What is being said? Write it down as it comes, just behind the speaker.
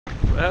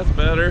That's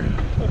better.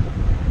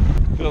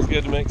 Feels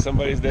good to make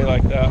somebody's day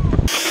like that.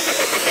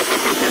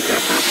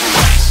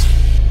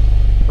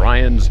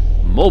 Brian's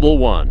Mobile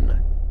One.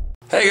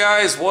 Hey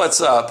guys, what's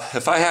up?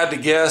 If I had to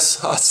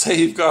guess, I'd say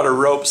you've got a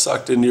rope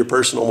sucked into your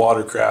personal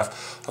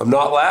watercraft. I'm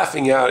not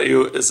laughing at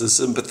you. It's a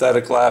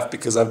sympathetic laugh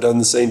because I've done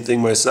the same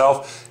thing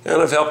myself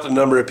and I've helped a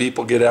number of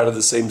people get out of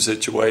the same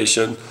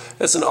situation.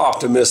 It's an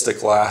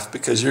optimistic laugh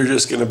because you're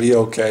just going to be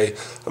okay.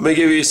 I'm going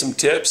to give you some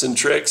tips and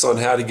tricks on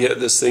how to get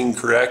this thing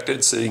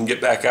corrected so you can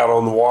get back out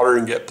on the water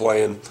and get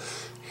playing.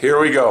 Here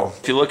we go.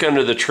 If you look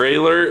under the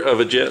trailer of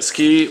a jet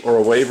ski or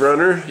a wave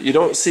runner, you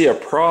don't see a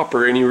prop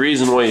or any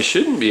reason why you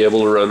shouldn't be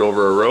able to run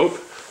over a rope.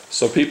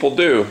 So people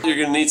do. You're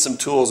going to need some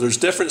tools. There's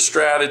different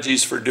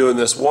strategies for doing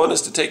this. One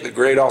is to take the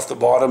grate off the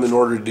bottom. In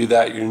order to do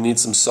that, you're going to need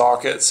some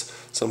sockets.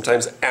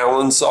 Sometimes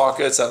Allen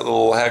sockets, that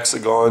little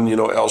hexagon, you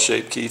know,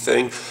 L-shaped key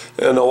thing.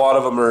 And a lot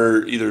of them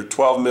are either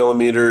 12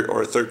 millimeter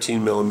or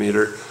 13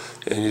 millimeter.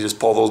 And you just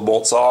pull those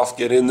bolts off,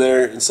 get in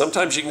there. And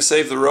sometimes you can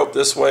save the rope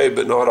this way,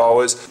 but not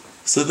always.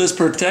 So this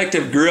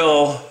protective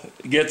grill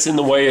gets in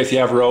the way if you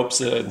have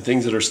ropes and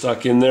things that are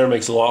stuck in there. It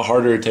makes it a lot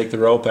harder to take the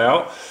rope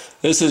out.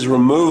 This is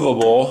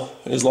removable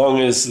as long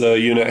as the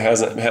unit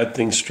hasn't had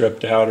things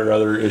stripped out or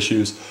other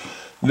issues.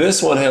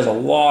 This one has a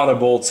lot of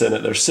bolts in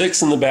it. There's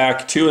 6 in the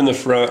back, 2 in the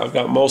front. I've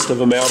got most of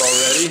them out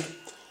already.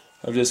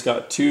 I've just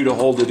got 2 to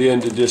hold it in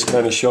to just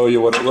kind of show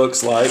you what it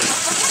looks like.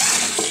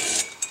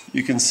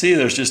 You can see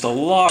there's just a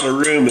lot of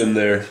room in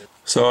there.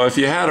 So if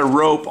you had a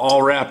rope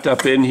all wrapped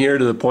up in here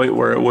to the point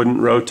where it wouldn't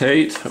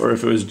rotate, or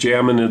if it was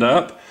jamming it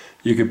up,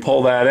 you could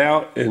pull that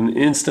out and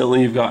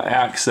instantly you've got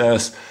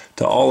access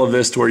to all of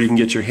this to where you can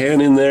get your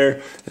hand in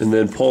there and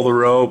then pull the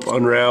rope,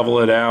 unravel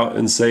it out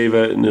and save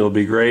it, and it'll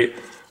be great.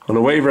 On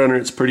a wave runner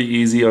it's pretty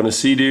easy. On a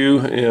Sea-Doo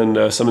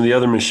and some of the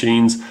other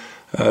machines,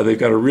 they've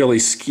got a really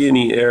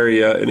skinny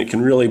area and it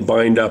can really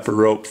bind up a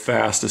rope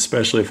fast,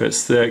 especially if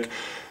it's thick.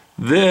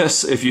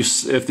 This,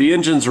 if the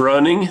engine's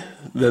running,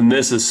 then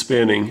this is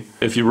spinning.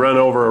 If you run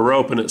over a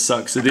rope and it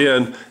sucks it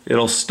in,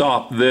 it'll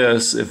stop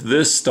this. If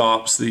this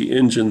stops, the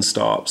engine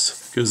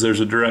stops because there's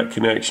a direct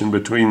connection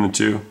between the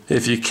two.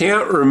 If you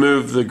can't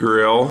remove the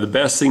grill, the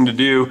best thing to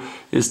do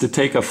is to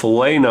take a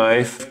fillet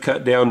knife,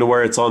 cut down to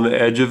where it's on the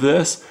edge of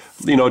this,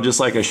 you know, just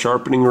like a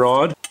sharpening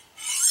rod,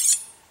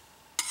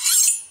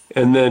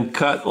 and then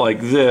cut like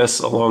this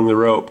along the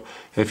rope.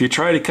 If you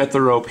try to cut the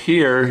rope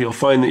here, you'll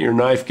find that your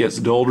knife gets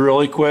dulled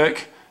really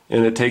quick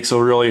and it takes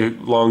a really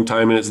long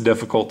time and it's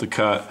difficult to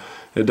cut.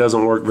 It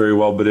doesn't work very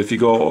well, but if you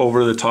go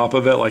over the top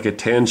of it like a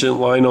tangent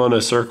line on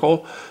a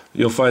circle,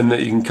 you'll find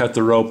that you can cut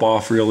the rope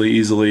off really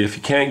easily. If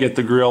you can't get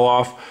the grill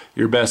off,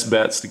 your best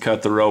bet's to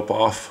cut the rope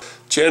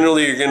off.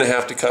 Generally, you're going to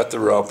have to cut the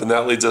rope, and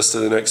that leads us to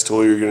the next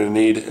tool you're going to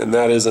need, and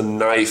that is a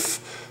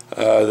knife.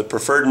 The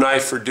preferred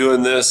knife for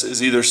doing this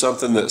is either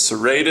something that's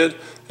serrated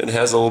and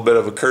has a little bit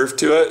of a curve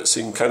to it so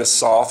you can kind of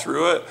saw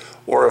through it,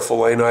 or a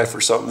fillet knife or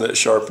something that's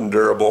sharp and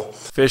durable.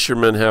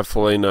 Fishermen have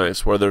fillet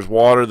knives. Where there's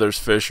water, there's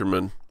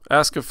fishermen.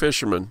 Ask a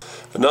fisherman.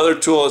 Another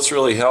tool that's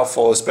really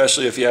helpful,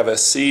 especially if you have a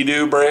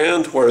Sea-Doo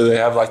brand where they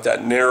have like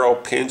that narrow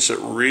pinch that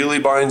really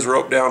binds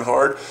rope down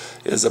hard,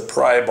 is a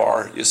pry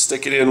bar. You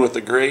stick it in with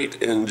the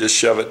grate and just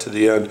shove it to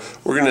the end.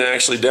 We're going to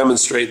actually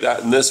demonstrate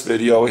that in this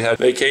video. We had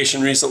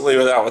vacation recently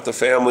with the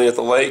family at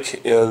the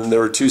lake, and there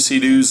were 2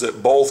 Sea-Doos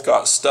that both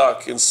got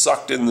stuck and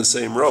sucked in the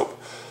same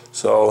rope.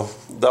 So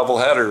double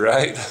header,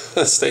 right?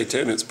 Stay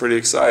tuned, it's pretty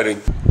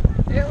exciting.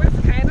 It was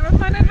kind of a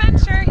fun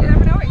adventure. You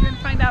never know what you're going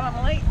to find out on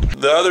the lake.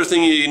 The other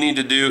thing you need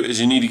to do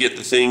is you need to get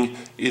the thing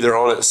either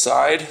on its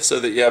side so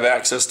that you have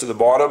access to the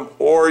bottom,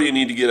 or you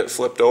need to get it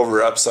flipped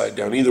over upside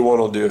down. Either one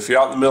will do. If you're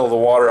out in the middle of the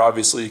water,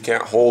 obviously you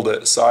can't hold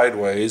it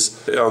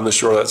sideways. On the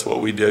shore, that's what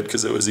we did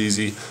because it was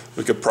easy.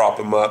 We could prop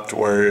them up to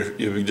where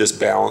you would just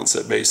balance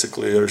it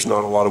basically. There's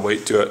not a lot of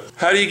weight to it.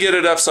 How do you get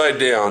it upside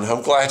down?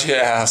 I'm glad you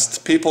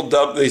asked. People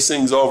dump these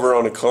things over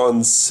on a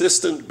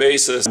consistent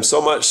basis,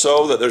 so much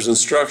so that there's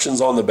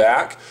instructions on the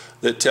back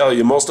that tell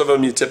you, most of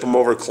them you tip them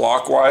over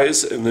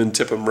clockwise and then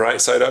tip them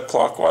right side up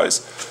clockwise,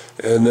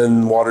 and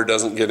then water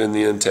doesn't get in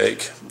the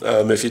intake.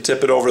 If you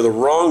tip it over the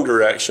wrong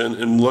direction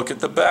and look at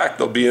the back,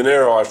 there'll be an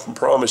arrow. I can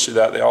promise you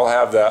that. They all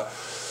have that.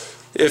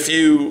 If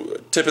you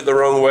tip it the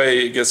wrong way,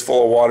 it gets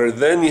full of water.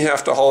 Then you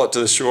have to haul it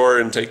to the shore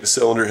and take the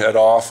cylinder head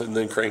off and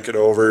then crank it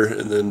over,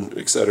 and then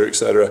et cetera, et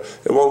cetera.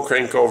 It won't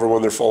crank over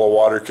when they're full of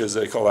water because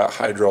they call that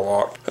hydro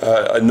lock.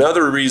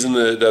 Another reason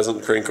that it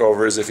doesn't crank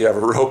over is if you have a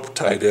rope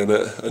tied in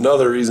it.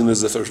 Another reason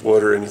is if there's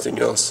wood or anything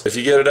else. If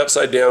you get it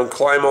upside down,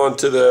 climb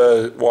onto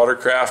the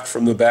watercraft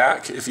from the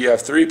back. If you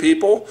have 3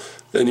 people,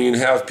 then you can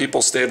have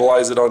people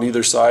stabilize it on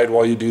either side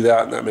while you do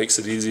that, and that makes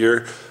it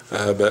easier.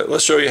 But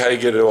let's show you how you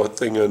get the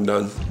thing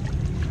undone.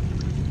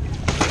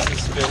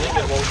 Spinning,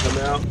 it won't come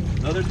out.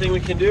 Another thing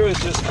we can do is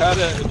just cut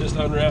it and just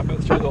unwrap it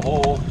through the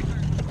hole.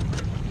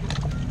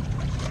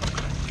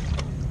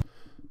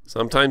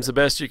 Sometimes the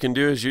best you can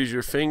do is use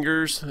your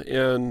fingers,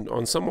 and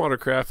on some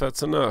watercraft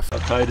that's enough. How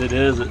tight it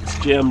is, it's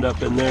jammed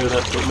up in there,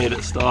 that's what made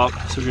it stop.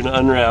 So we're going to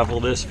unravel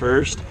this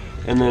first.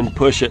 and then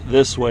push it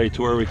this way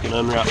to where we can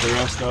unwrap the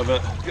rest of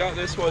it. Got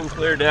this one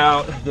cleared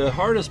out. The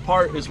hardest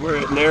part is where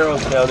it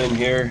narrows down in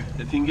here. If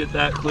you can get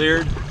that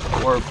cleared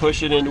or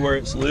push it into where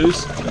it's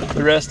loose,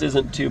 the rest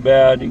isn't too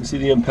bad. You can see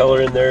the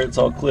impeller in there, it's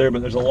all clear,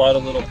 but there's a lot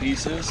of little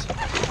pieces.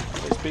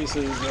 These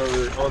pieces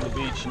are on the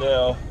beach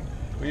now.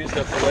 We used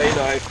a fillet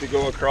knife to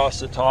go across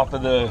the top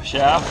of the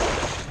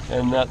shaft,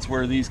 and that's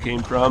where these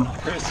came from.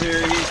 Chris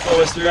here, he's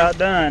just about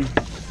done.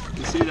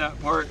 You see that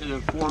part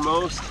the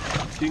foremost?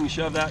 You can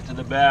shove that to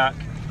the back.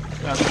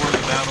 That's where the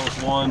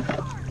battle's won.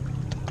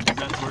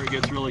 That's where it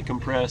gets really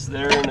compressed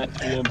there, and it's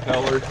the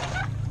impeller.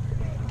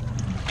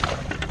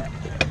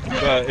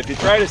 But if you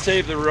try to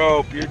save the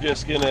rope, you're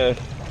just gonna,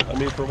 I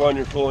mean, for one,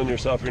 you're fooling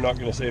yourself, you're not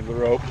gonna save the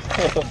rope.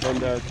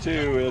 And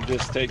two, it'll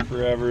just take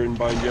forever and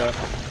bind you up.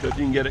 So if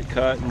you can get it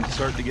cut and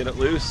start to get it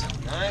loose,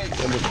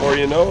 Nice. and before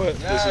you know it,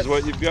 this is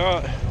what you've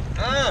got.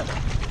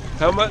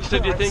 How much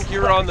did you think you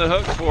were on the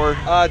hook for?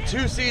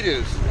 2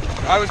 Sea-Doos.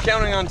 I was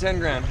counting on 10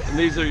 grand. And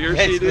these are your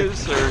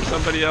Sea-Doos or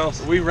somebody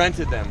else? We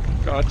rented them.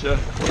 Gotcha.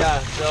 Yeah,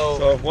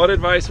 so what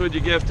advice would you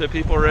give to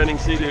people renting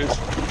Sea-Doos?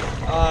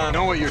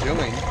 know what you're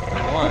doing,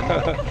 for one.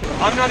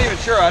 I'm not even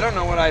sure. I don't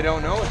know what I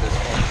don't know at this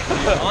point,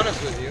 to be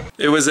honest with you.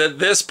 It was at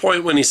this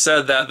point when he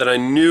said that I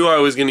knew I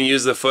was going to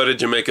use the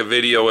footage and make a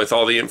video with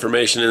all the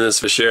information in this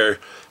to share.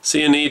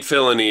 See a need,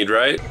 fill a need,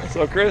 right?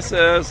 So Chris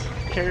says,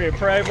 Carry a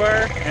pry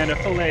bar and a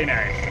fillet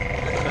knife.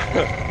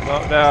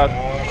 not bad.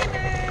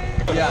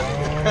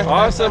 Yeah.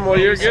 Awesome, well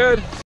you're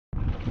good.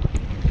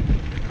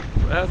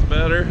 That's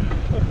better.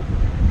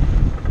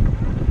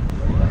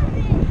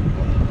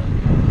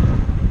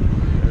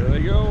 There they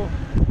go.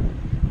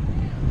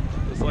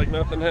 Just like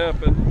nothing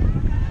happened.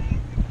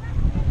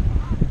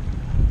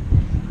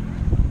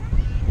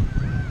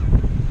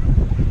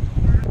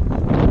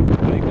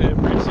 I think they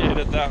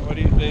appreciated that. What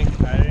do you think?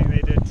 I think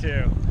they did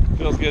too.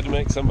 Feels good to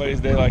make somebody's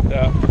day like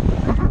that.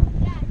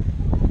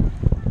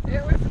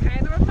 It was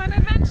kind of a fun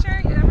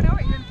adventure. You never know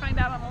what you're going to find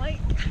out on the lake.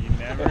 You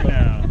never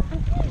know.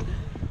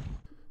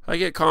 I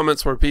get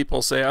comments where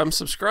people say, I'm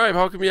subscribed,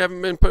 how come you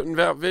haven't been putting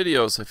out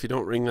videos? If you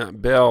don't ring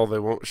that bell, they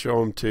won't show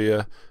them to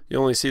you. You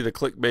only see the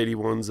clickbaity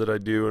ones that I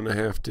do and I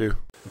have to.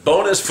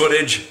 Bonus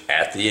footage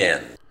at the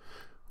end.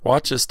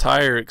 Watch this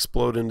tire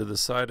explode into the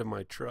side of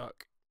my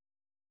truck.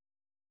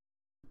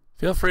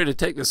 Feel free to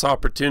take this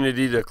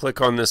opportunity to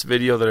click on this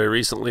video that I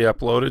recently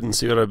uploaded and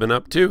see what I've been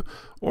up to,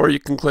 or you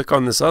can click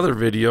on this other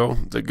video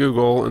that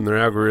Google and their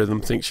algorithm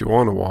thinks you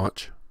want to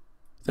watch.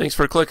 Thanks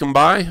for clicking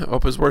by.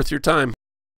 Hope it's worth your time.